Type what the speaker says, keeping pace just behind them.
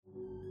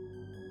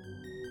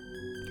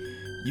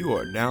You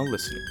are now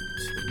listening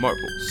to the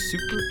Marvel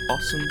Super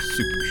Awesome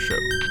Super Show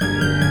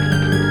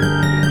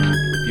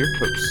with your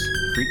hosts,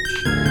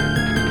 Creech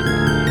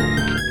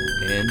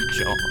and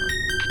John.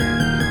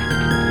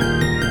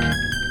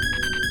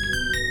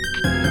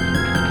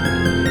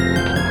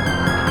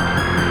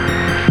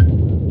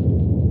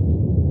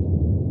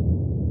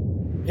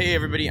 Hey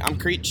everybody, I'm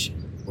Creech,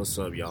 What's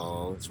up,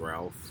 y'all? It's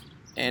Ralph.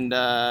 and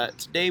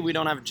today we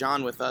don't have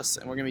John with us,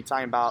 and we're going to be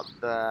talking about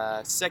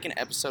the second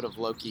episode of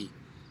Loki.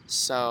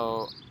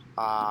 So,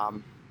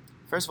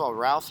 first of all,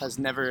 Ralph has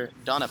never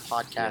done a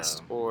podcast,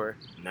 Yeah. or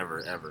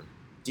Never, ever.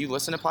 do you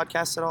listen to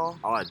podcasts at all?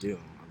 Oh, I do.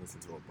 I listen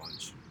to a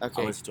bunch.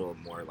 Okay. I listen to a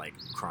more like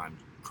crime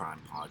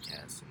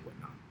podcasts and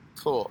whatnot.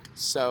 Cool.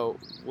 So,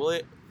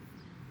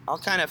 I'll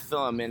kind of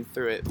fill him in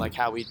through it, like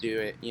how we do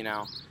it, you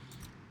know.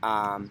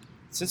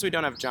 Since we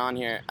don't have John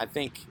here, I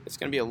think it's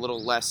going to be a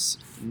little less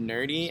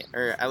nerdy,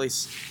 or at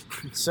least,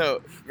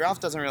 so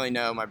Ralph doesn't really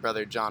know my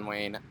brother John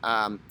Wayne.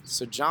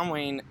 So John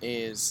Wayne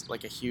is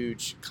like a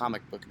huge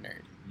comic book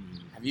nerd.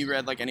 Have you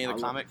read like any of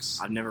the comics?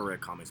 I've never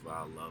read comics, but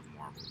I love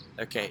Marvel.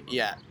 Okay,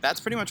 yeah, that's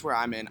pretty much where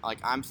I'm in. Like,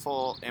 I'm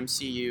full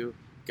MCU,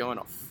 going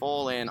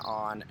full in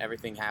on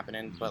everything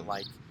happening, but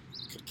like,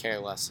 could care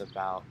less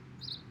about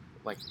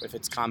like if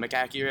it's comic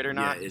accurate or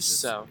not. Yeah, it's just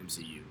so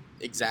MCU.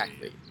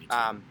 exactly.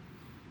 Yeah, me too.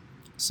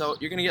 So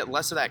you're gonna get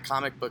less of that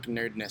comic book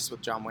nerdness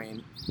with John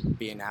Wayne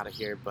being out of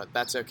here, but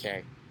that's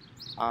okay.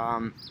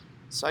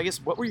 So I guess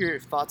what were your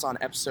thoughts on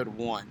episode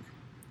 1?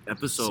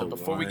 Episode So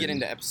before we get one-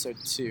 into episode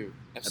 2,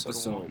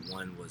 Episode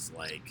one was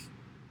like,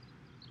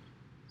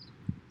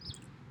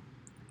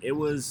 it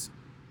was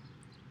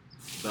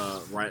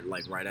the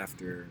right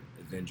after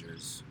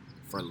Avengers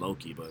for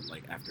Loki, but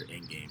like after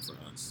Endgame for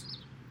us.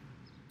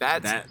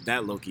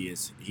 That Loki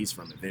he's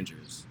from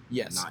Avengers,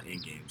 yes, not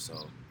Endgame.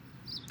 So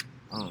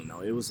I don't know.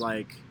 It was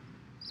like,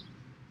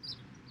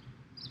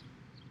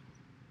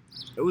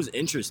 it was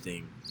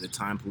interesting, the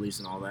time police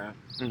and all that,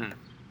 Mhm.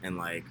 and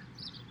like,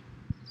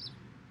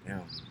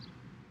 yeah.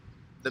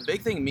 The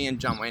big thing me and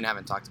John Wayne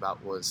haven't talked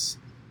about was,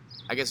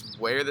 I guess,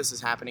 where this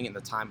is happening in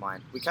the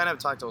timeline. We kind of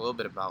talked a little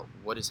bit about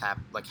what is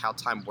like how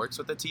time works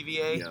with the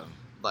TVA. Yeah,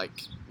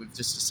 Like, we've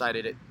just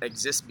decided it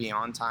exists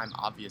beyond time,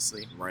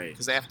 obviously, right.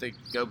 because they have to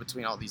go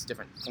between all these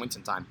different points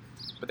in time.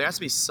 But there has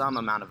to be some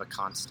amount of a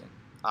constant.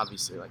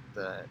 Obviously, like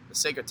the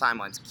sacred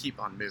timelines keep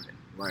on moving.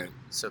 Right.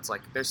 So it's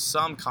like there's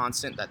some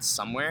constant that's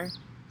somewhere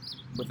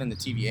within the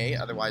TVA.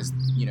 Otherwise,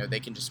 you know, they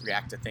can just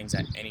react to things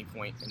at any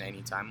point in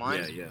any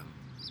timeline. Yeah, yeah.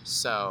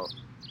 So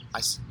I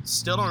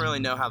still don't really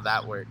know how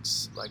that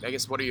works. Like, I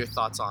guess, what are your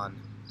thoughts on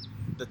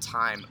the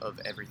time of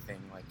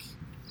everything? Like,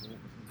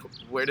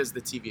 where does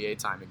the TVA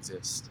time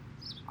exist?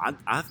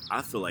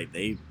 I feel like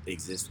they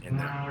exist in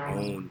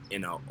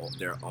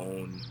their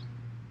own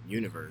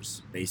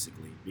universe,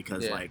 basically,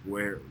 because Yeah. like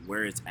where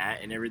it's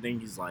at and everything,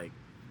 he's like,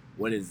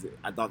 what is it?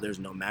 I thought there's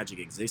no magic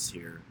exists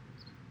here,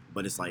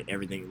 but it's like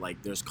everything,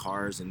 like there's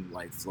cars and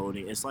like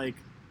floating. It's like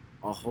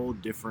a whole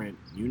different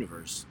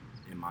universe,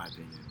 in my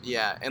opinion.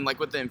 Yeah, and like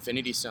with the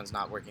Infinity Stones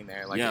not working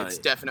there, like Yeah, it's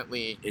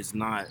definitely, It's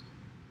not.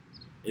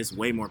 It's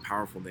way more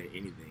powerful than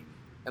anything.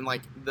 and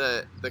like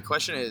the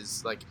question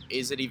is, like,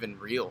 is it even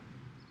real?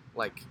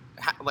 Like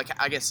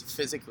I guess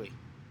physically,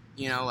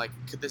 you know, like,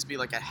 could this be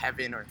like a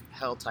heaven or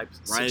hell type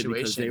Right, situation?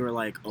 because they were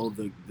like, oh,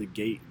 the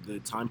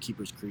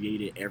timekeepers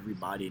created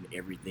everybody and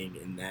everything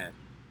in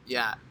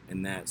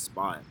that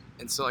spot.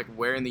 And so, like,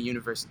 where in the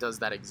universe does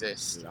that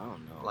exist? Dude, I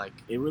don't know. Like,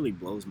 it really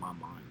blows my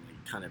mind.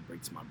 Like, kind of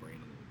breaks my brain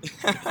a little bit.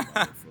 Think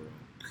about it, for real.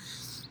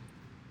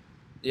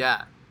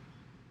 yeah.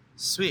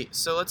 Sweet.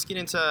 So let's get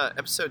into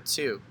episode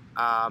 2.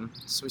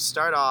 So we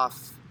start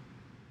off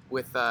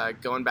with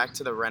going back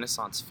to the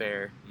Renaissance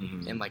Fair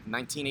Mhm. in like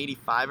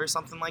 1985 or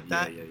something like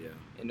that Yeah.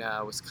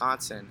 in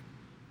Wisconsin.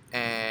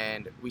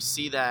 And we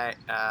see that,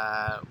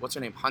 what's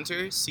her name?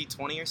 Hunter,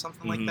 C-20 or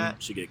something like Mhm.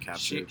 that. She get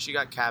captured. She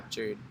got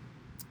captured.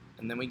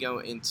 And then we go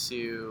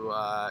into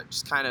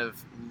just kind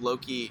of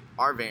Loki,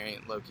 our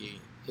variant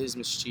Loki, his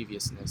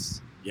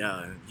mischievousness.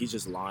 Yeah, he's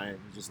just lying.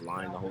 He's just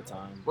lying the whole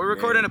time. We're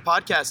recording a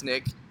podcast,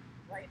 Nick.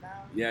 Right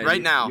now? Yeah,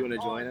 right now. You want to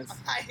join us? Am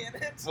I in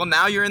it? Well,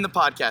 now you're in the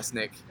podcast,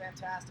 Nick.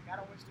 Fantastic. I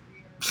don't wish to be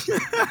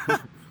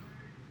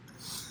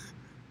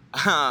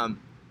in it.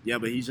 Yeah,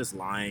 but he's just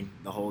lying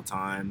the whole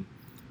time.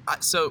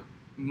 So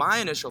my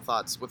initial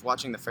thoughts with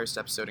watching the first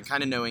episode and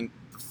kind of knowing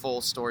the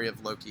full story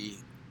of Loki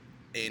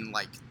in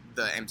like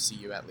the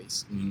MCU at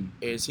least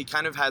is he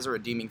kind of has a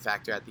redeeming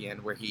factor at the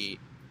end where he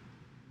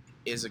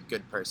is a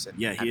good person.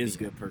 Yeah, at he is a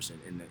the good person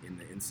in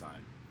the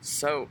inside.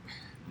 So, On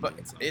but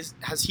the inside.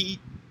 has he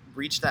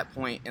reached that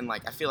point? And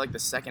like, I feel like the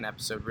second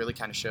episode really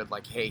kind of showed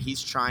like, hey,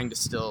 he's trying to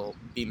still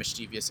be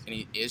mischievous and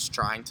he is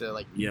trying to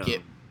like Yeah.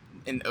 get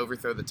and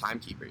overthrow the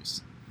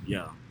timekeepers.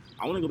 Yeah.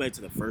 I want to go back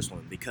to the first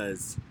one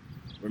because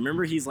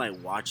remember he's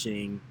like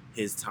watching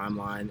his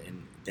timeline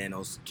and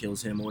Thanos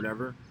kills him or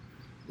whatever.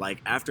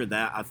 Like after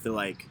that, I feel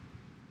like,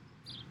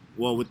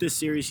 well, with this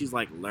series, he's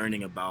like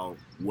learning about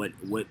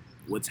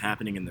what's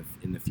happening in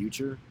the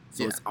future.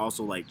 So Yeah. it's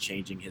also like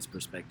changing his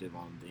perspective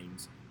on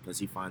things because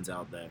he finds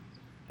out that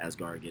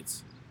Asgard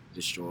gets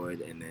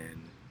destroyed, and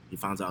then he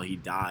finds out he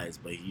dies,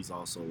 but he is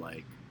also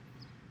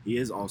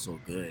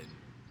good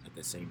at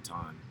the same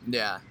time.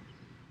 Yeah.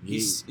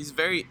 He's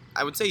very,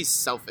 I would say he's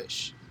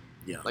selfish.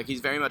 Yeah. Like, he's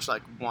very much,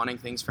 like, wanting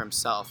things for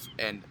himself,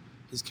 and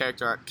his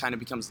character arc kind of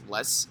becomes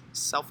less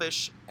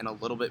selfish and a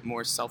little bit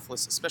more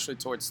selfless, especially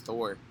towards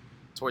Thor,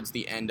 towards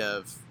the end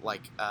of,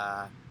 like,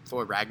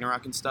 Thor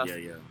Ragnarok and stuff. Yeah.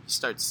 He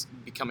starts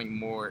becoming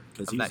more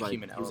Because of he's that like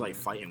human element. he's like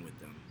fighting with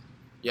them.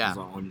 Yeah. He's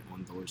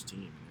on Thor's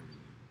team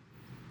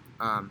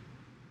and everything.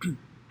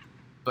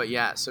 But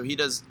yeah, so he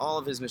does all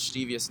of his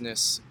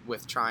mischievousness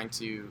with trying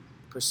to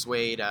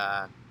persuade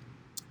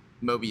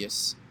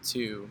Mobius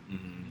to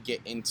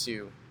get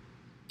to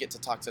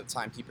talk to the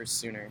Timekeepers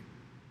sooner.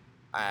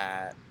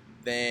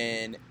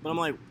 Then, But I'm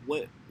like,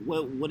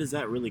 what is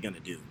that really gonna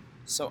do?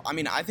 so I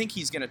mean, I think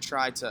he's gonna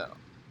try to.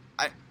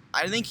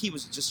 I think he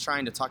was just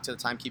trying to talk to the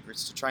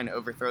Timekeepers to try and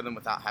overthrow them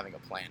without having a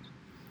plan.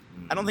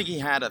 I don't think he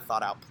had a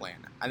thought out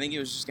plan. I think he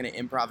was just gonna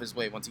improv his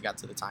way once he got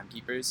to the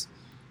Timekeepers.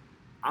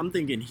 I'm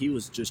thinking he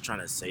was just trying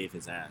to save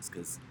his ass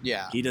because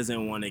Yeah. he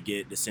doesn't want to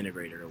get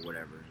disintegrated or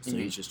whatever. So Mhm.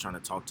 he's just trying to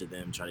talk to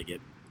them, try to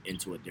get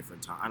into a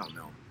different time. I don't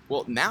know.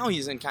 Well, now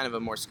he's in kind of a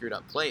more screwed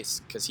up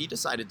place because he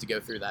decided to go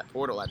through that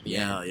portal at the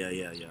end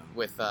Yeah.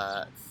 with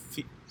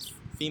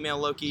female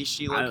Loki,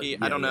 she Loki.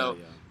 I don't know.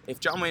 Yeah. If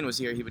John Wayne was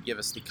here, he would give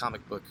us the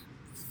comic book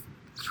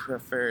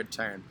preferred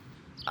term.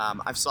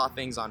 I've saw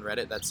things on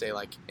Reddit that say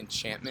like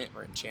enchantment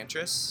or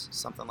enchantress,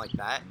 something like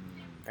that.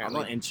 I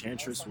Apparently. thought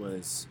Enchantress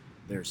was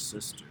their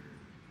sister.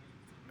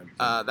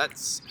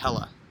 That's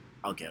Hela.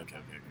 Okay.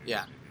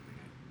 Yeah.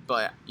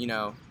 But, you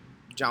know,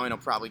 John Wayne will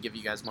probably give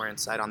you guys more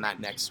insight on that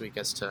next week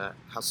as to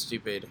how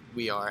stupid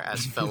we are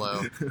as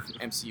fellow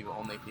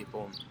MCU-only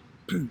people.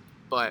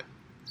 But,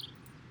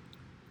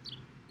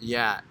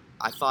 yeah,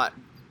 I thought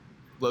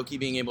Loki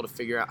being able to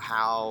figure out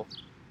how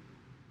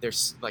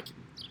there's, like,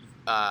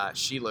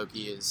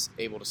 She-Loki is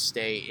able to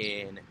stay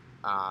in...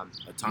 A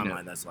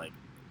timeline that's like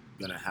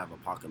gonna have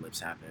apocalypse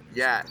happen. Or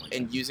Yeah, something like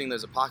and that. using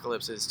those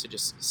apocalypses to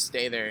just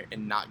stay there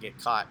and not get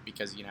caught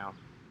because, you know,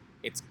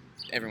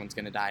 everyone's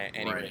going to die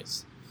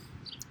anyways.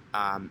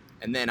 And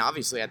then,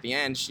 obviously, at the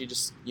end, she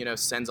just, you know,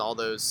 sends all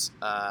those...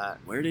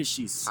 Where did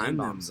she send them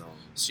bombs. though?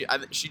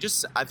 She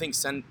just, I think,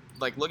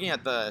 like, looking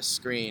at the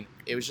screen,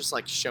 it was just,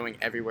 like, showing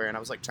everywhere, and I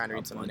was, like, trying to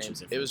read some of the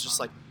names. It was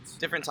just, like,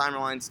 different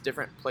timelines,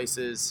 different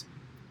places,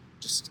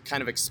 just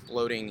kind of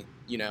exploding,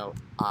 you know.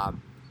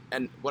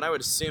 And what I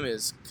would assume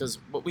is, because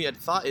what we had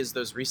thought is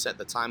those reset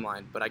the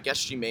timeline, but I guess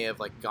she may have,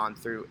 like, gone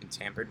through and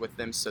tampered with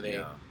them, so they,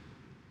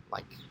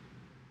 like,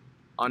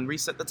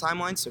 unreset the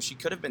timeline. So she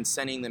could have been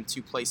sending them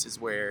to places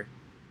where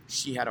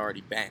she had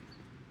already been.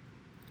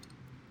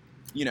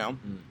 You know?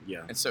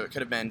 Yeah. And so it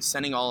could have been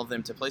sending all of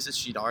them to places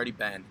she'd already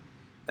been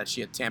that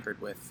she had tampered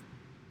with.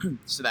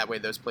 So that way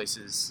those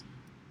places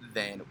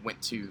then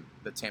went to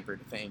the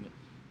tampered thing,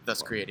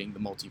 thus creating the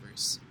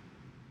multiverse.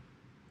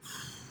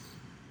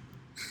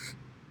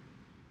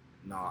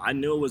 No, I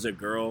knew it was a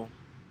girl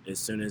as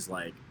soon as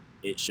like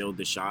it showed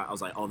the shot. I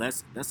was like, oh,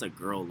 that's a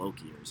girl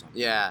Loki or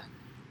something. Yeah.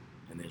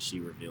 And then she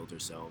revealed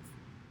herself.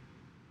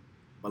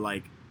 But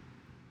like,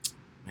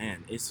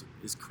 man, it's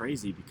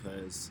crazy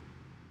because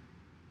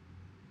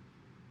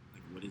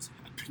like what is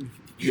happening?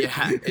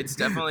 Yeah, it's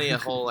definitely a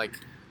whole like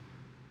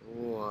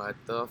what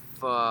the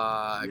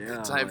fuck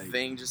type like-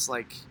 thing. Just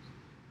like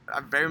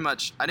I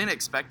didn't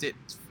expect it.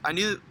 I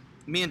knew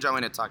me and John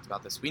Wayne had talked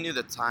about this. We knew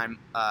the timeline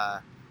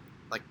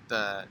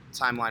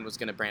was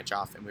going to branch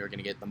off and we were going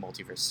to get the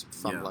multiverse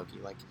from Loki,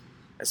 like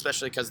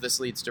especially because this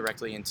leads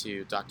directly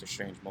into Doctor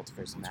Strange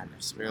Multiverse of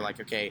Madness. We were like,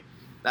 okay,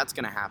 that's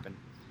going to happen.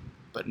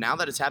 But now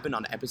that it's happened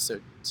on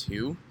episode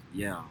 2,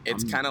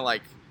 it's kind of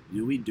like,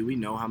 do we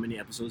know how many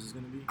episodes it's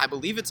gonna be? I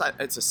believe it's a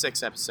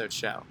 6-episode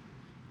show.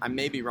 I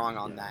may be wrong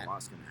on that. A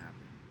lot's gonna happen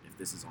if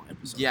this is on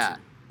episode. Yeah,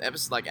 2.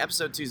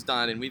 episode 2's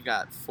done, and we've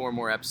got 4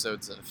 more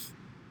episodes of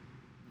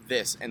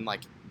this, and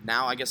like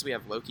now I guess we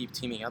have Loki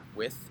teaming up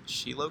with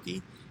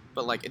She-Loki,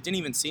 but like it didn't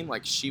even seem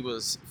like she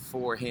was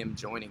for him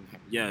joining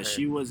him. Yeah,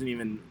 she wasn't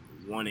even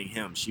wanting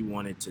him. She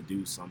wanted to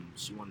do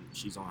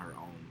she's on her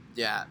own.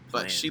 Yeah,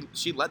 but plan.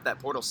 she let that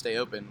portal stay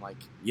open, like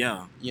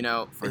Yeah, you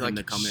know, for like him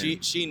to come she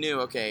in. she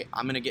knew, okay,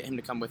 I'm gonna get him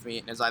to come with me,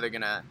 and is either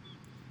gonna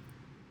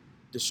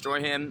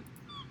destroy him,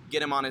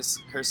 get him on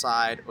her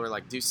side, or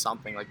like do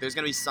something. Like there's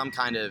gonna be some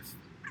kind of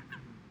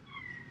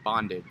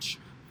bondage.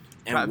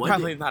 and what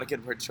Probably did, not a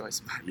good word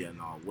choice, but yeah,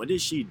 no. What did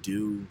she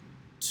do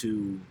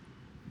to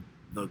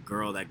the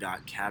girl that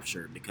got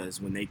captured? Because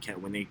when they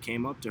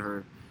came up to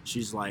her,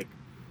 she's like,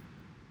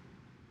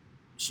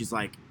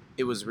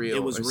 it was real.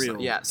 it was or real.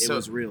 Yeah, it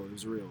was real. It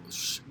was real.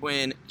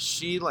 When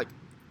she like,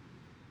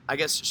 I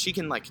guess she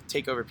can like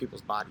take over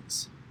people's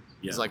bodies.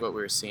 Yeah. Is like what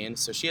we were seeing.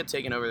 So she had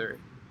taken over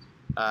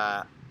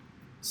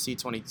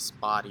C20's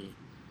body,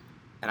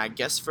 and I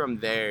guess from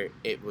there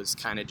it was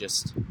kind of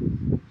just.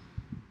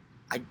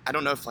 I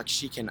don't know if like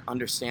she can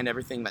understand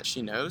everything that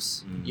she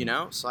knows, you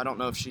know. So I don't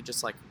know if she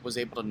just like was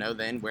able to know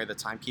then where the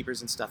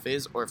timekeepers and stuff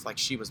is, or if like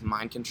she was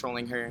mind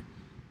controlling her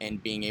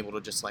and being able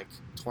to just like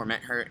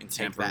torment her and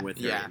Tamper take that.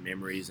 with her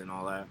memories and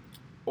all that.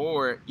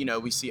 Or,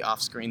 we see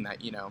off screen that,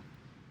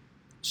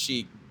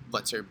 she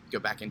lets her go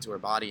back into her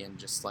body and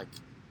just, like,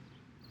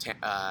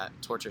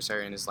 tortures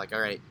her and is like,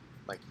 all right,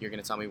 like, you're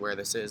going to tell me where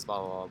this is, blah,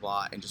 blah, blah,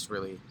 blah, and just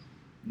really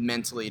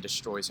mentally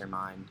destroys her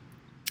mind.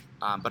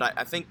 But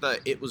I think the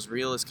It Was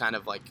Real is kind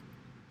of, like,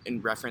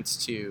 in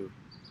reference to,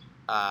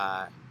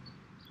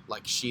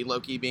 like,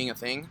 She-Loki being a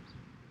thing,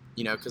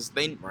 because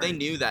they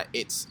knew that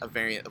it's a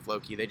variant of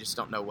Loki. They just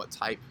don't know what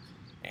type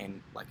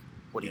and, like,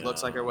 what he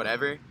looks like or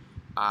whatever.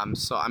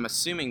 So I'm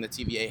assuming the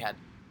TVA had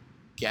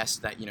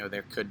guessed that,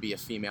 there could be a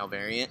female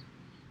variant.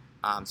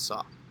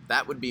 So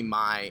that would be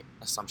my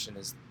assumption,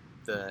 is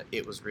the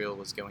It Was Real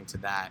was going to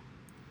that.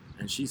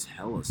 And she's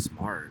hella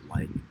smart.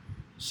 Like,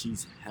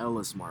 she's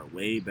hella smart.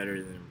 Way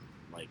better than,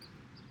 like,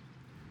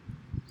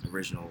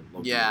 original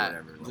Loki or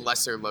whatever. Like,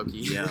 lesser Loki.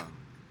 Yeah,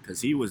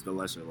 because he was the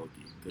lesser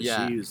Loki.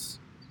 Because she was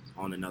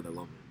on another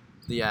level.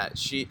 Yeah,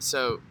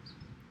 so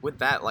with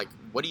that, like,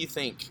 what do you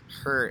think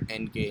her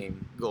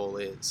endgame goal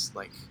is?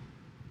 Like,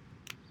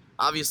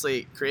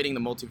 obviously, creating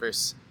the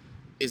multiverse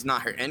is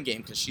not her endgame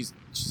because she's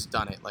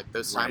done it. Like,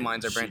 those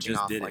timelines are branching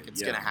off. Like,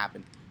 it's gonna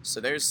happen. So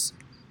there's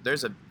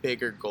a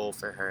bigger goal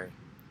for her.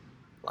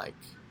 Like,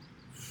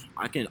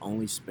 I can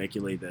only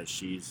speculate that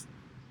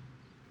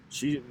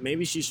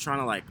maybe she's trying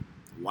to, like,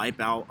 wipe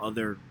out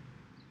other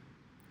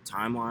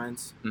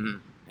timelines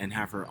and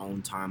have her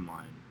own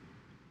timeline.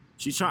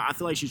 I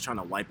feel like she's trying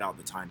to wipe out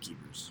the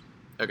timekeepers.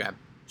 Okay.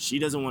 She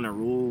doesn't want to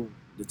rule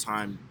the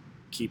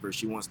timekeepers.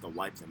 She wants to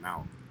wipe them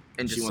out.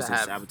 And she just wants to to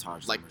have,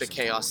 sabotage like, them the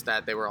chaos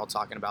that they were all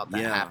talking about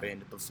that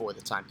happened before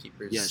the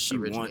timekeepers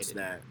originated. Wants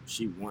that.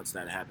 She wants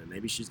that to happen.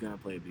 Maybe she's gonna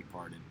play a big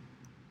part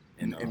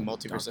in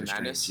Multiverse of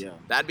Madness. Yeah,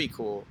 that'd be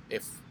cool.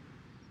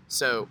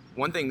 So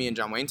one thing me and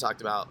John Wayne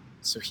talked about.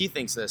 So he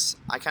thinks this.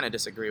 I kind of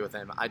disagree with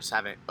him. I just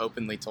haven't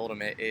openly told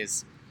him it.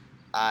 Is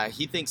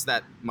he thinks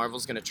that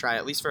Marvel's gonna try,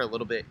 at least for a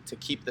little bit, to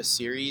keep the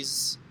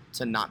series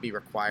to not be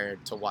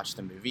required to watch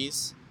the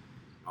movies.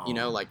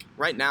 Like,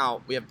 right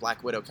now we have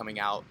Black Widow coming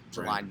out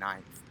July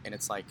 9th, and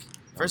it's like,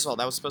 first of all,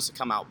 that was supposed to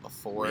come out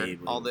before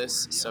all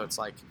this, so it's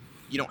like,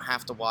 you don't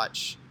have to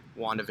watch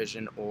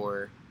WandaVision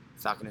or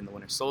Falcon and the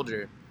Winter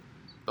Soldier,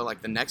 but,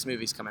 like, the next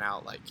movie's coming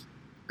out, like,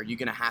 are you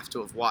gonna have to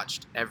have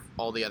watched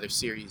all the other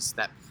series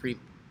that preceded?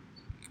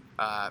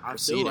 I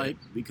feel like,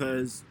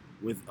 because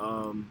with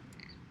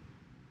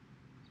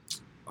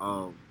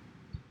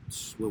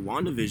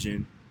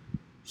WandaVision,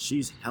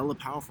 she's hella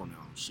powerful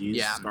now.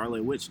 She's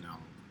Scarlet Witch now.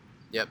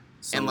 Yep.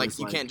 So and, like,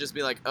 you can't just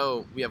be like,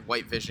 oh, we have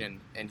White Vision,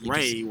 and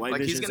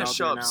he's gonna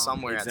show up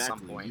somewhere at some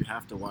point. You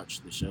have to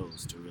watch the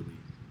shows to really.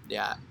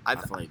 Yeah, I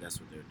feel like that's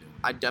what they're doing.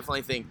 I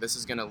definitely think this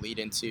is gonna lead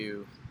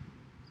into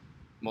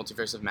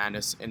Multiverse of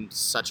Madness in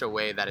such a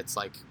way that it's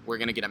like we're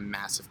gonna get a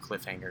massive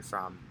cliffhanger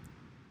from,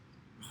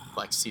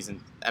 like,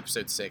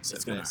 episode 6 it's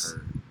of gonna this.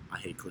 hurt. I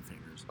hate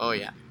cliffhangers. Oh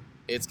yeah,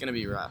 it's gonna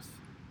be rough.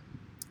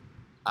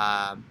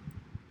 All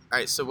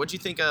right, so what'd you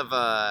think of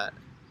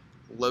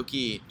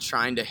Loki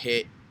trying to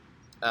hit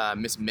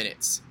Miss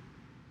Minutes?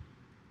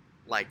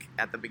 Like,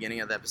 at the beginning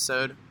of the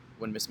episode,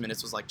 when Miss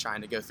Minutes was, like,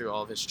 trying to go through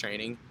all of his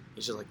training,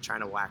 he's just, like, trying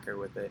to whack her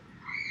with it.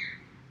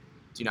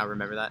 Do you not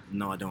remember that?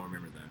 No, I don't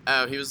remember that.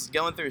 Oh, he was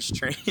going through his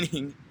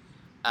training,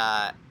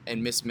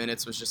 and Miss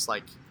Minutes was just,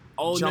 like,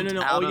 no.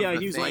 out Oh, yeah, of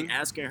the he was, thing. like,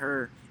 asking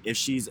her if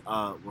she's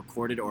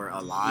recorded or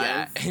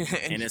alive. Yeah.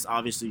 And it's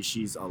obviously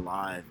she's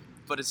alive.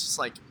 But it's just,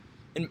 like,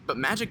 but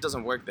magic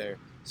doesn't work there.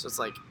 So it's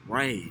like,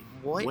 right.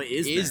 What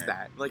is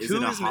that? Like, is who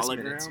it a is Miss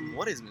Minutes? hologram?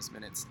 What is Miss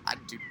Minutes?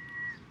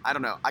 I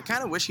don't know. I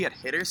kind of wish he had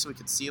hit her so we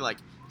could see, like,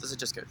 does it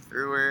just go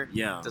through her?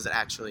 Yeah. Does it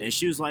actually? And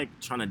she was, like,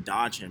 trying to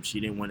dodge him. She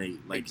didn't want to,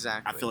 like,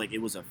 exactly. I feel like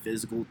it was a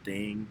physical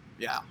thing.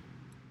 Yeah.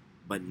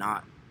 But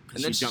not,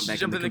 because and then she jumped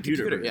back in the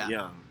computer.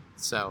 Yeah.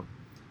 So,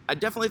 I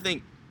definitely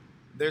think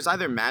there's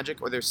either magic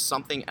or there's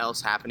something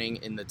else happening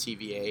in the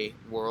TVA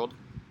world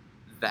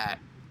that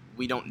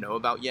we don't know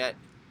about yet.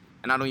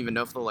 And I don't even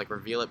know if they'll, like,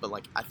 reveal it, but,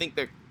 like, I think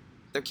there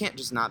can't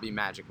just not be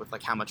magic with,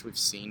 like, how much we've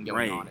seen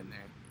going on in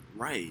there.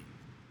 Right.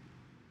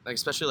 Like,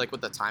 especially, like,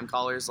 with the time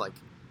callers, like,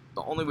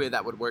 the only way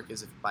that would work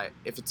is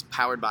if it's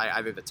powered by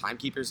either the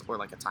timekeepers or,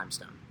 like, a time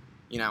stone,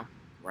 you know?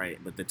 Right,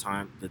 but the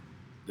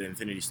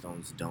Infinity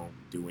Stones don't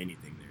do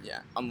anything there. Yeah,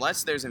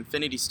 unless there's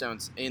Infinity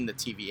Stones in the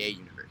TVA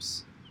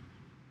universe.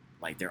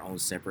 Like, their own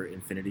separate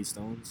Infinity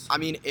Stones? I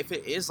mean, if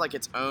it is, like,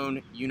 its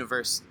own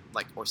universe,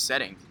 like, or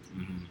setting,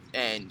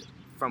 and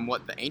from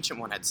what the Ancient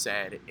One had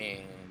said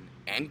in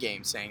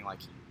Endgame, saying, like,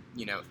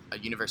 you know, a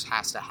universe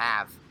has to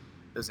have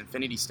those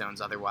Infinity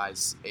Stones,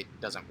 otherwise it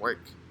doesn't work.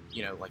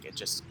 You know, like, it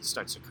just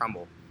starts to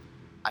crumble.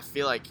 I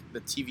feel like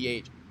the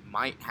TVA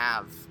might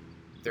have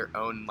their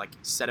own, like,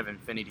 set of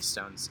Infinity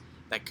Stones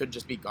that could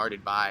just be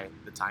guarded by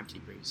the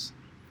Timekeepers.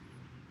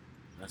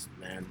 That's,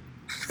 man.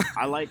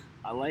 I like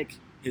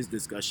his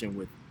discussion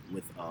with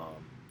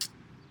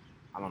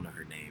I don't know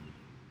her name.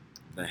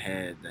 The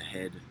head.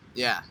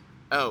 Yeah.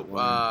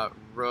 Oh,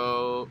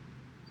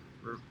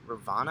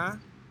 Ravana?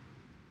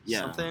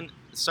 Yeah. Something.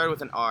 It started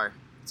with an R.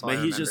 That's all But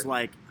I he's remember. just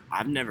like,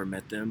 I've never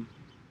met them.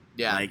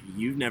 Yeah. Like,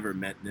 you've never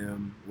met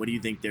them. What do you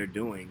think they're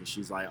doing? And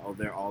she's like, oh,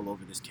 they're all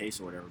over this case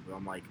or whatever. But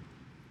I'm like,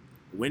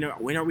 when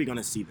are we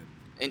gonna see them?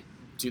 And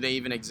do they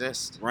even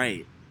exist?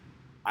 Right.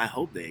 I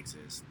hope they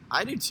exist.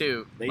 I do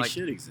too. They Like,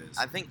 should exist.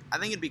 I think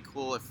it'd be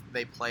cool if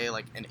they play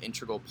like an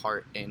integral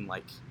part in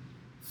like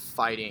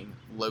fighting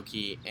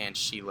Loki and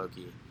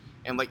She-Loki,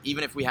 and like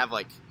even if we have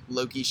like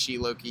Loki,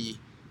 She-Loki,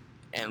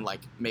 and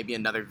like maybe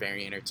another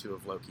variant or two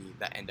of Loki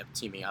that end up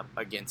teaming up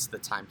against the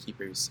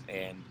Timekeepers,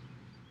 and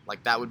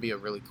like that would be a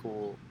really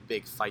cool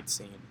big fight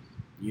scene.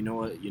 You know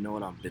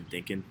what I've been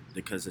thinking?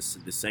 Because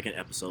the second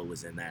episode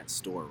was in that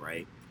store,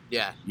 right?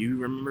 Yeah, You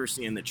remember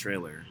seeing the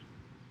trailer,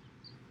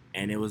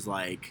 and it was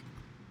like,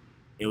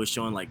 it was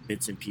showing like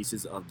bits and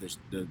pieces of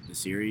the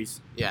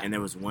series. yeah, And there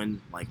was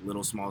one like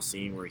little small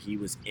scene where he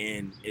was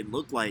in. It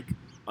looked like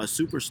a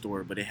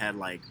superstore, but it had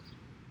like,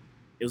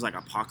 it was like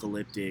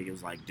apocalyptic. It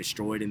was like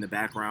destroyed in the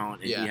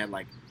background, and Yeah. he had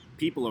like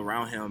people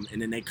around him,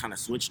 and then they kind of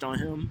switched on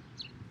him.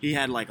 He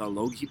had like a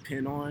Loki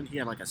pin on. He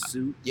had like a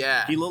suit.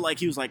 yeah. He looked like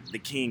he was like the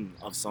king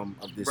of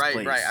this Right,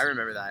 place. right. I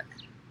remember that.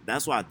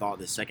 That's why I thought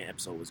the second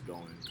episode was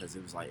going, because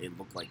it was like, it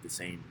looked like the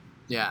same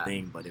Yeah.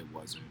 thing, but it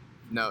wasn't.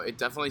 No, it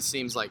definitely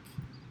seems like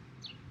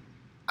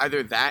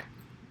either that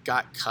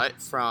got cut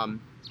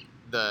from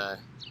the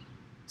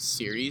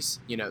series,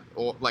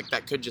 or like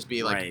that could just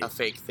be like Right. a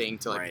fake thing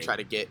to like Right. try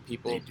to get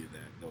people, They do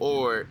that. They'll do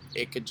or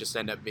it could just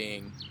end up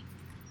being,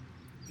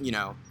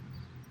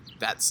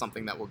 that's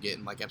something that we'll get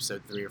in like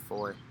episode 3 or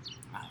 4.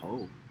 that. I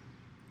hope.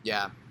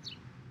 Yeah,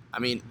 I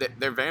mean,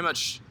 there very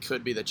much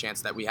could be the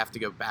chance that we have to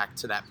go back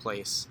to that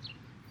place,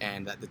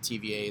 and that the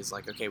TVA is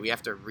like, okay, we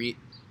have to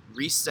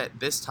reset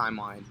this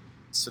timeline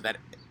so that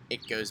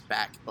it goes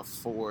back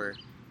before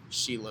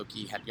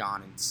She-Loki had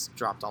gone and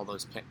dropped all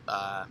those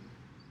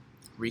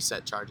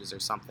reset charges or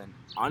something.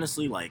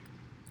 Honestly, like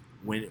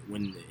when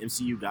the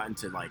MCU got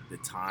into like the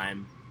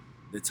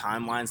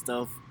timeline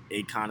stuff,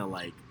 it kind of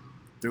like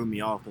threw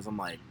me off, because I'm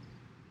like,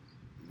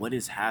 what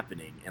is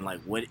happening? And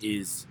like, where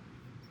is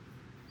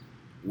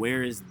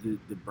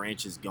the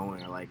branches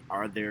going? Or like,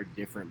 are there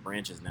different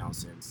branches now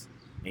since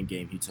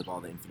Endgame he took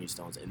all the Infinity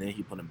Stones and then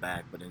he put them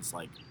back? But it's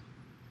like,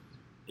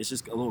 it's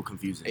just a little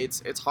confusing.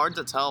 It's hard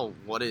to tell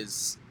what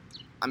is.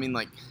 I mean,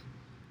 like,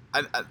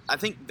 I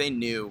think they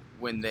knew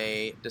when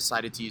they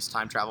decided to use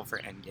time travel for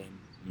Endgame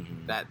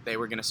Mhm. that they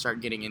were gonna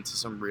start getting into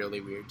some really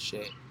weird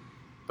shit.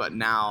 But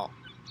now,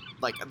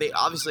 like, they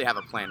obviously have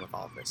a plan with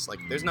all of this. Like,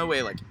 there's no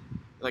way, like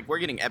we're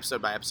getting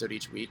episode by episode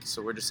each week,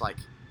 so we're just like,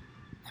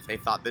 if they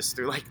thought this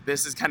through, like,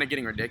 this is kind of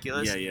getting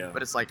ridiculous. Yeah.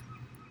 But it's like,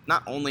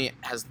 not only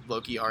has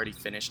Loki already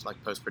finished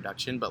like post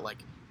production, but like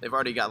they've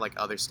already got like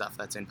other stuff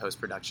that's in post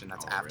production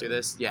that's Oh, after really?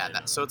 this. I Yeah, didn't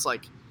know so that. it's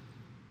like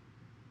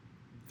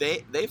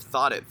they've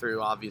thought it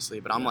through, obviously,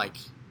 but I'm Yeah. like,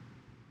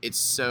 it's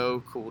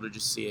so cool to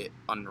just see it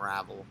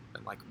unravel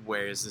and like,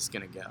 where is this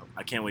gonna go?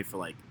 I can't wait for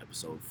like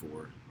episode 4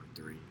 or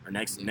 3 or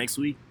next Yeah. next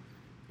week.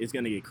 It's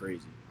gonna get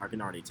crazy. I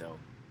can already tell.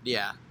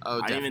 Yeah. Oh,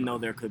 I definitely. didn't even know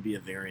there could be a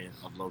variant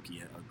of Loki,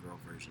 a girl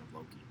version of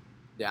Loki.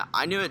 Yeah,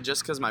 I knew it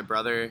just because my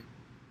brother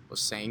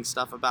was saying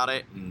stuff about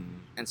it, Mm.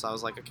 and so I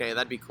was like, okay,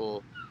 that'd be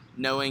cool.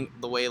 Knowing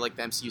the way like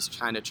the MCU's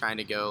trying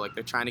to go, like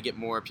they're trying to get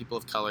more people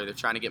of color, they're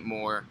trying to get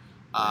more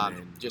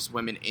Women. just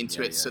women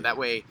into Yeah, it, so yeah, that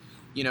way,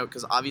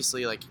 because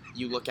obviously like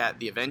you look at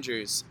the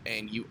Avengers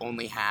and you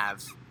only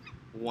have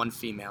one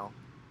female,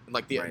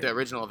 like the Right.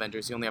 original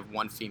Avengers, you only have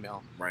one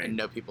female Right. and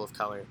no people of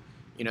color.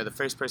 The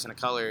first person of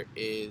color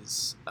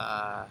is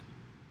I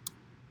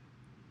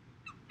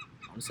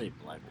want to say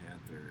Black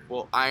Panther.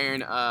 well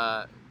Iron.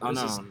 oh what's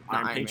no, his- Iron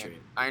not Man.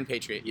 Patriot. Iron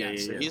Patriot, yeah. Yeah,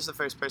 yeah, So yeah. he's the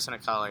first person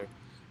of color,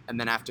 and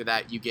then after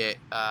that you get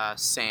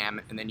Sam,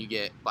 and then you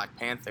get Black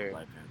Panther.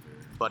 Black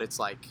Panther. But it's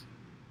like,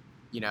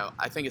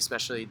 I think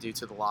especially due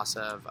to the loss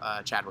of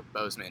Chadwick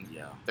Boseman,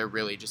 Yeah. they're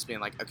really just being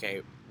like,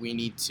 okay, we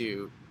need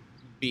to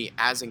be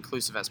as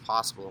inclusive as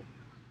possible,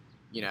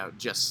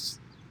 just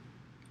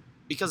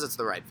because it's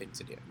the right thing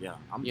to do. Yeah.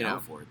 I'm You down know.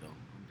 for it though.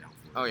 I'm down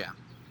for it. Oh yeah,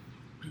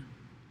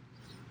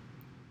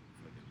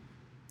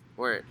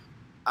 word.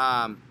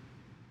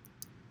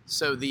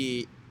 So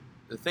the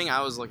thing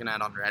I was looking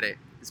at on Reddit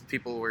is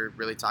people were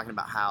really talking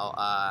about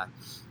how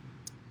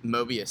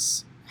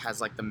Mobius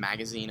has like the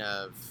magazine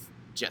of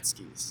jet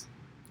skis.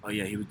 Oh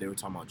yeah, they were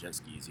talking about jet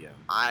skis. Yeah.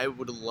 I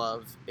would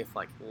love if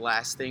like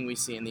last thing we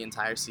see in the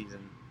entire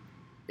season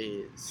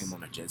is Him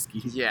on a jet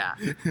ski. yeah,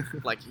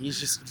 like he's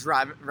just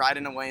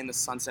riding away in the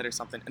sunset or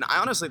something. And I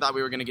honestly thought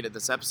we were gonna get it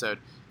this episode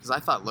because I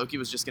thought Loki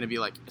was just gonna be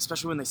like,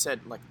 especially when they said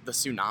like the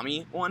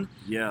tsunami one.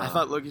 Yeah. I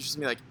thought Loki was just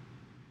gonna be like,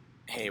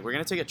 hey, we're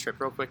gonna take a trip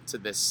real quick to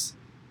this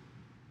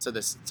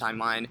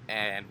timeline,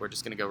 and we're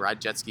just gonna go ride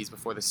jet skis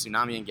before the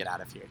tsunami and get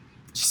out of here,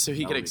 just so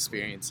he That could would be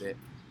experience it.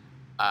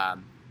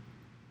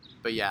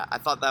 But yeah, I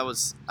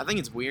think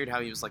it's weird how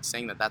he was like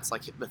saying that that's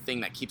like the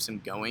thing that keeps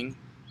him going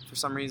for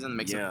some reason,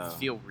 makes Yeah. it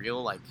feel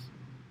real. Like,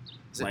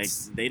 Like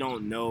they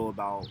don't know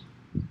about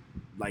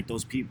like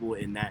those people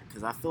in that,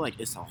 because I feel like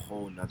it's a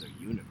whole nother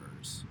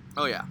universe.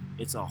 oh yeah,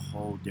 It's a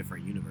whole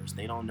different universe.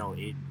 They don't know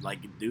it.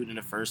 Like dude in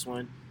the first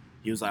one,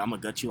 he was like, I'm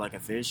gonna gut you like a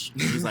fish.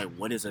 And he's like,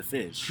 what is a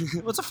fish?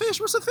 What's a fish?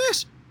 What's a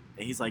fish?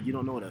 And he's like, you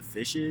don't know what a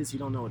fish is? You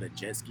don't know what a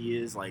jet ski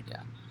is? Like,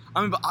 Yeah.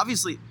 I mean, but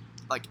obviously,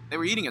 like, they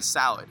were eating a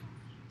salad.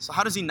 So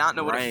how does he not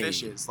know what a Right.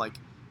 fish is? Like,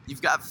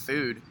 you've got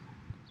food.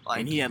 Like,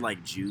 and he had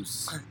like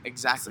juice.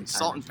 exactly. some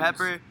Salt kind and of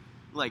juice. pepper.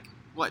 Like,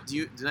 what?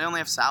 Do they only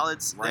have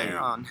salads Right. there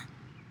on?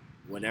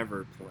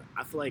 Whatever.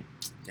 I feel like,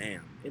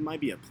 damn, it might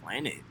be a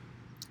planet.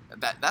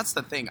 That's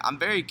the thing. I'm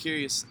very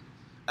curious.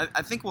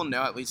 I think we'll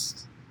know at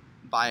least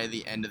by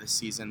the end of the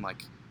season,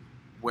 like,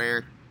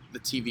 where the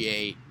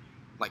TVA,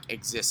 like,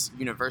 exists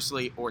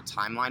universally or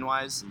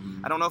timeline-wise.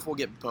 I don't know if we'll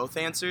get both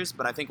answers,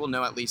 but I think we'll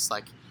know at least,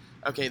 like,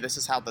 okay, this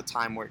is how the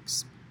time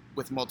works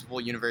with multiple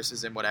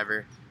universes and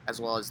whatever, as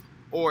well as,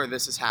 or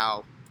this is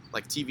how,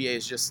 like, TVA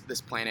is just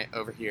this planet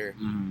over here,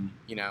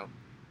 you know,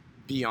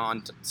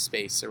 beyond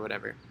space or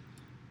whatever.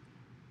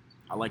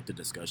 I like the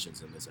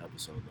discussions in this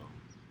episode, though.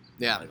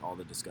 Yeah. Like, all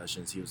the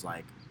discussions. He was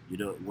like,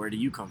 where do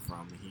you come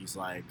from? And he's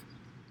like,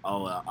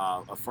 oh,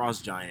 a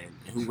frost giant.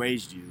 And who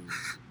raised you?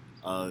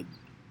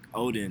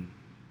 Odin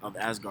of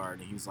Asgard.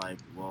 And he's like,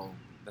 well,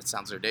 That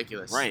sounds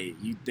ridiculous. right.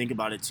 You think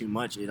about it too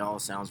much, it all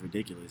sounds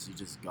ridiculous. You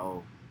just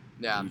go,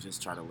 Yeah. and you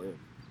just try to live.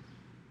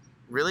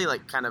 Really,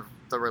 like, kind of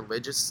the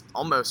religious,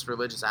 almost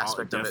religious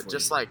aspect of it. Definitely-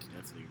 just like,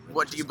 definitely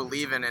what do you religious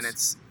believe in? And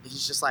undertones.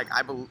 he's just like,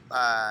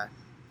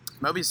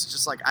 Moby's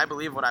just like, I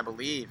believe what I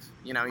believe.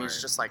 You know, he's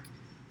Right. just like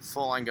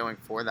full on going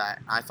for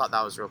that. I thought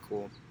that was real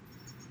cool.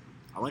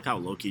 I like how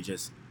Loki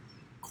just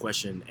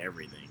questioned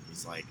everything.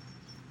 He's like,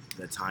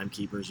 the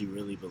timekeepers, you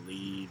really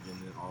believe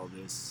in all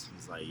this?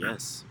 He's like,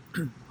 yes,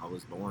 I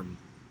was born.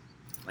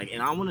 Like,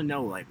 and I want to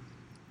know, like,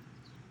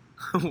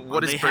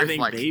 What are is they birth having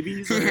like?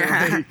 babies? Or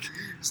Yeah. like,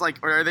 It's like,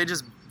 or are they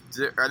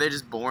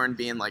just born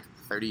being like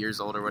 30 years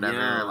old or whatever?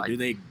 yeah, Or like,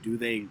 do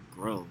they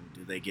grow?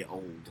 Do they get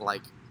old?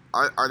 like,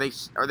 are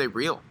they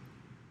real?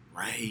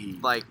 Right.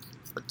 Like,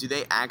 do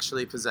they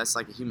actually possess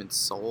like a human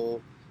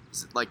soul?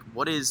 Is it, like,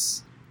 what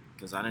is?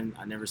 Because I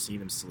never seen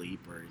them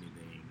sleep or anything.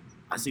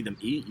 I see them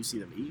eat. You see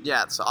them eat?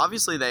 Yeah. So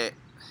obviously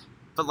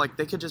but like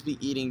they could just be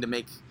eating to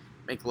make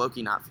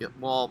Loki not feel.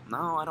 Well,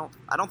 no, I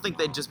don't think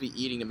No. they'd just be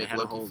eating to They make had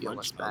a Loki whole feel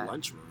less a bad.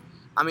 lunchroom.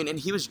 I mean, and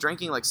he was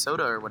drinking like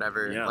soda or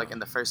whatever, Yeah. like in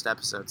the first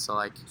episode. So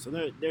like, So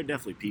they're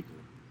definitely people.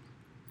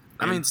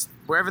 I mean,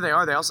 wherever they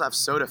are, they also have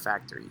soda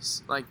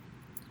factories. Like,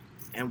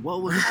 And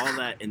what was all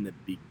that in the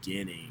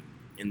beginning,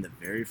 in the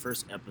very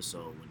first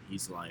episode, when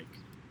he's like,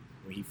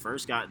 when he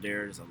first got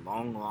there, there's a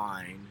long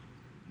line,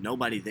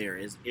 nobody there.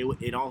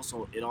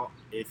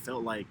 It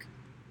felt like,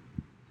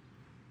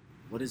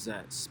 what is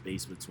that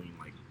space between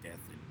like death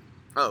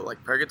oh,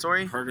 like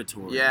purgatory. and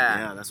purgatory?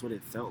 Yeah. That's what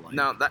it felt like.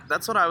 No,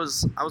 that's what I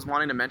was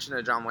wanting to mention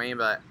to John Wayne,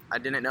 but I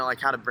didn't know like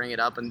how to bring it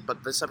up.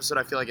 But this episode,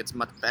 I feel like it's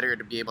much better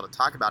to be able to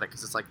talk about it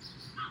because it's like,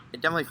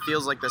 it definitely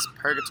feels like this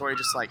purgatory,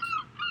 just like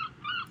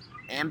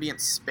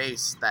ambient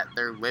space that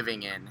they're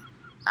living in,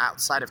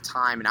 outside of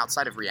time and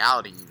outside of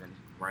reality, even.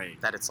 Right.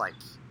 That it's like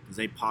Because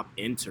they pop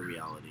into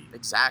reality.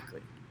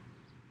 exactly,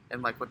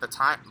 and like with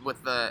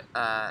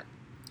the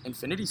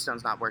Infinity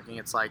Stones not working,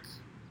 it's like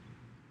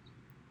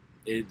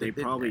They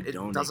probably it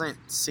don't. doesn't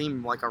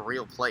seem like a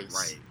real place.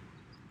 Right.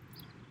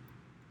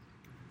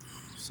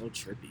 So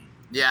trippy.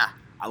 Yeah.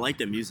 I like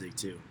the music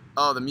too.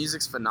 Oh, the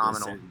music's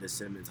phenomenal. The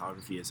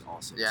cinematography is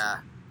awesome. Yeah.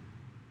 too.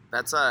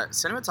 That's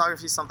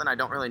cinematography is something I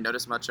don't really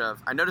notice much of.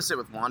 I noticed it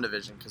with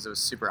WandaVision because it was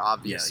super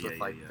obvious Yeah, with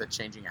yeah, like yeah. the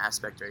changing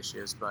aspect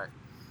ratios, but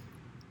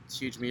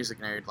huge music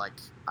nerd, like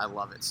I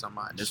love it so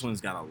much. This one's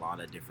got a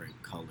lot of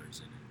different colors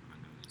in it.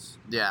 I noticed.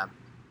 Yeah,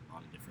 A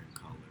lot of different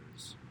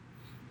colors.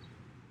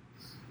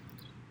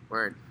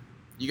 word.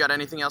 You got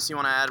anything else you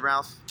want to add,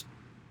 Ralph?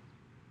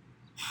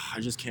 I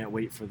just can't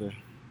wait for the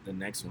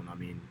next one. I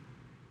mean,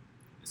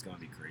 it's gonna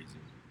be crazy.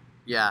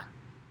 Yeah,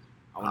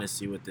 I want to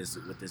see what this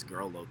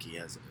girl Loki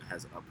has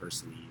up her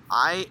sleeve.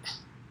 I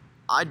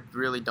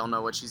really don't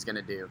know what she's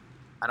gonna do.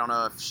 I don't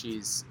know if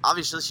she's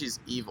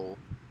evil,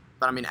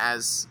 but I mean,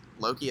 as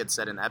Loki had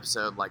said in the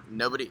episode, like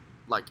nobody,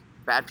 like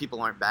bad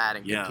people aren't bad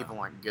and Yeah. good people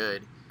aren't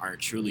good, Are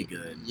truly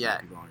good. Yeah.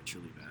 People aren't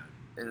truly bad.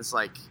 and it's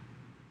like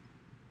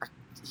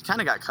he kind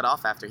of got cut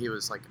off after he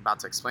was like about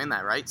to explain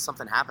that, right?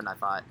 Something happened, I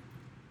thought.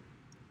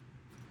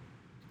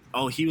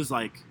 Oh, he was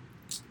like,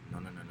 no.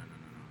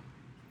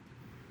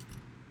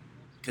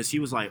 Because he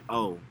was like,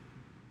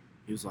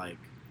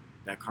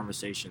 that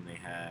conversation they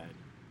had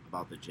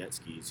about the jet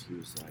skis, he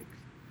was like,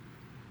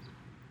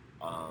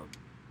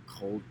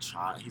 cold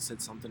child. He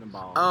said something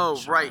about Oh,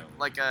 child. right,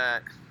 like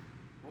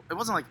it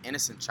wasn't like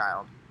innocent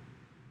child.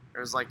 It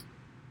was like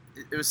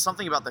it was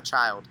something about the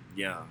child,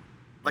 Yeah.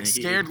 like And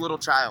he- scared little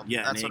child.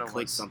 Yeah, that's and what he it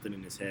clicked was. something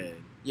in his head.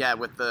 Yeah,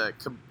 with the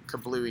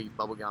kablooey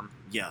bubblegum.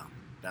 Yeah,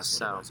 that's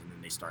what So- it was. And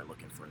then they start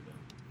looking for them.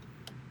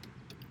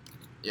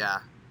 Yeah,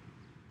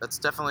 that's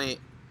definitely.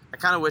 I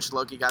kind of wish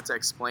Loki got to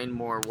explain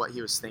more what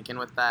he was thinking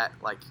with that.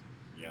 Like,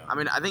 Yeah. I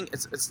mean, I think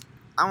it's.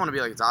 I don't want to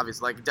be like it's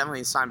obvious. Like,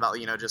 definitely a sign about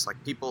just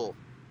like people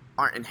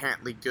aren't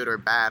inherently good or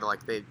bad.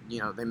 Like they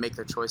they make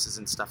their choices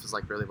and stuff is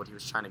like really what he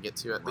was trying to get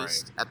to, at Right.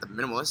 least at the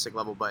minimalistic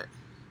level. But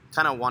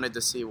kind of wanted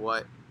to see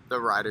what the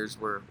writers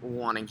were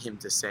wanting him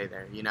to say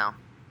there, you know?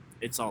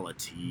 It's all a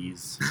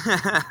tease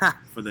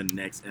for the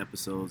next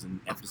episodes and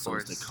Of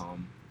episodes to course.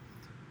 come.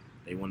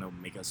 They want to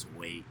make us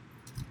wait.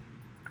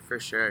 For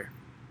sure.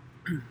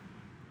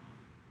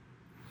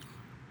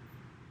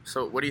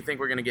 So, what do you think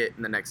we're going to get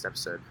in the next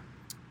episode?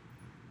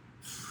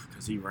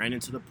 Because he ran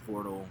into the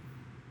portal.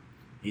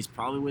 He's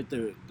probably with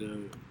the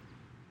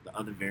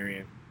other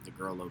variant, the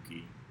girl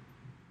Loki.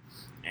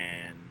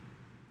 And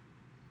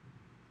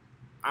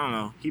I don't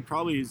know. He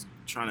probably is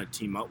trying to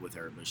team up with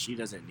her, but she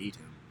doesn't need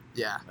him.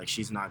 Yeah. Like,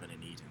 she's not going to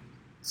need him.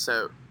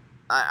 So,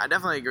 I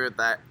definitely agree with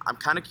that. I'm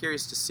kind of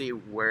curious to see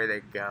where they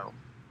go.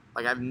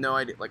 Like, I have no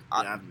idea. Like, Yeah,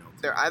 I have no clue.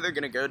 they're either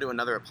going to go to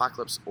another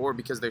apocalypse, or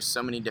because there's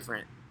so many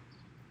different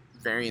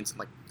variants, and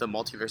like the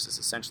multiverse is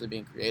essentially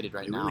being created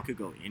right They now. really could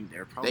go in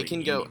there. Probably They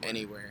can go anywhere.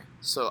 anywhere.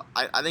 So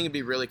I think it'd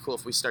be really cool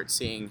if we start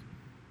seeing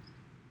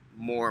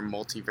more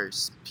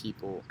multiverse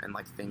people and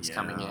like things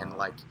coming in, Yeah.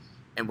 like,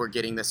 and we're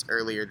getting this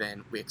earlier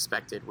than we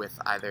expected with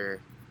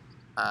either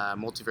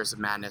Multiverse of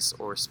Madness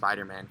or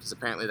Spider-Man, because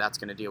apparently that's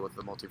going to deal with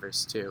the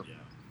multiverse too. Yeah.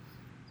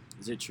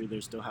 Is it true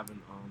they're still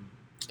having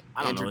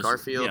I don't Andrew know, it's-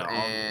 Garfield yeah, all-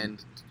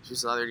 and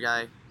who's the other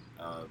guy?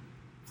 uh,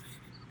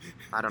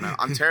 I don't know.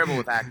 I'm terrible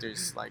with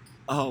actors. Like,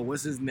 oh,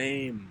 what's his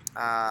name?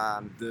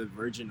 um, The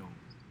virginal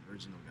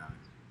guy.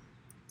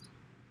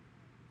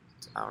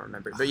 I don't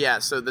remember. But yeah,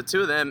 so the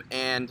two of them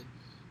and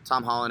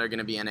Tom Holland are going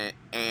to be in it,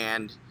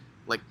 and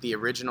like the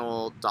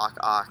original Doc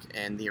Ock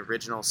and the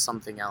original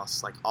something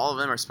else, like all of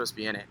them are supposed to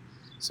be in it.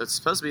 So it's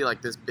supposed to be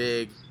like this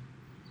big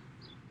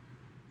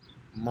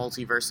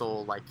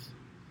multiversal, like,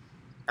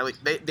 at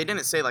least they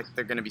didn't say like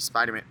they're going to be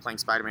playing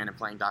Spider-Man and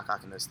playing Doc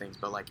Ock and those things,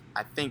 but like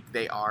I think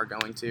they are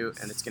going to,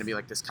 and it's going to be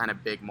like this kind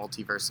of big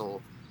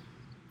multiversal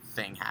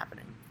thing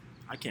happening.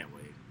 I can't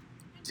wait.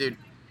 Dude,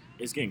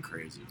 It's getting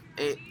crazy.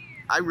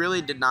 I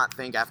really did not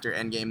think after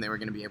Endgame they were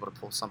going to be able to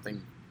pull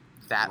something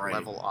that Right.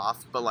 level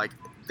off. But like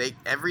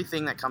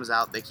everything that comes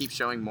out, they keep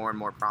showing more and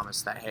more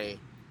promise that hey,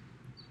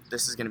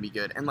 this is going to be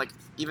good. And like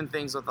even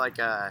things with like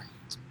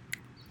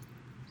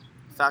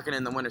Falcon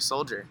and the Winter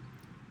Soldier,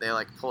 they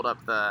like pulled up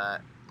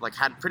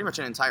had pretty much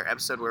an entire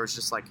episode where it was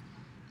just like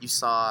you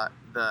saw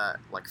the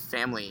like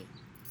family.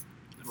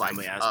 The Like,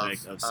 family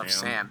aspect of of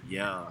Sam.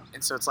 Yeah.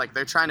 And so it's like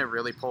they're trying to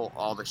really pull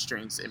all the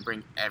strings and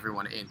bring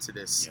everyone into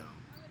this Yeah.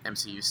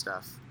 MCU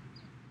stuff.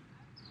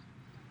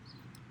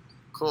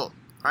 Cool.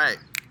 All right,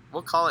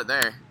 we'll call it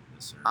there.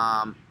 Yes,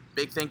 sir.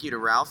 Big thank you to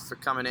Ralph for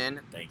coming in,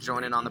 Thank you,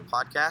 joining thank on the you.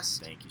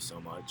 podcast. Thank you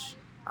so much.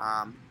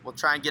 We'll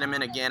try and get him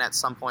in again at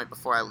some point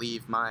before I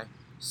leave my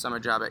summer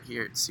job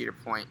here at Cedar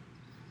Point.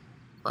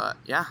 But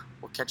yeah,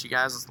 we'll catch you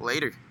guys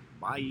later.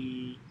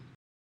 Bye.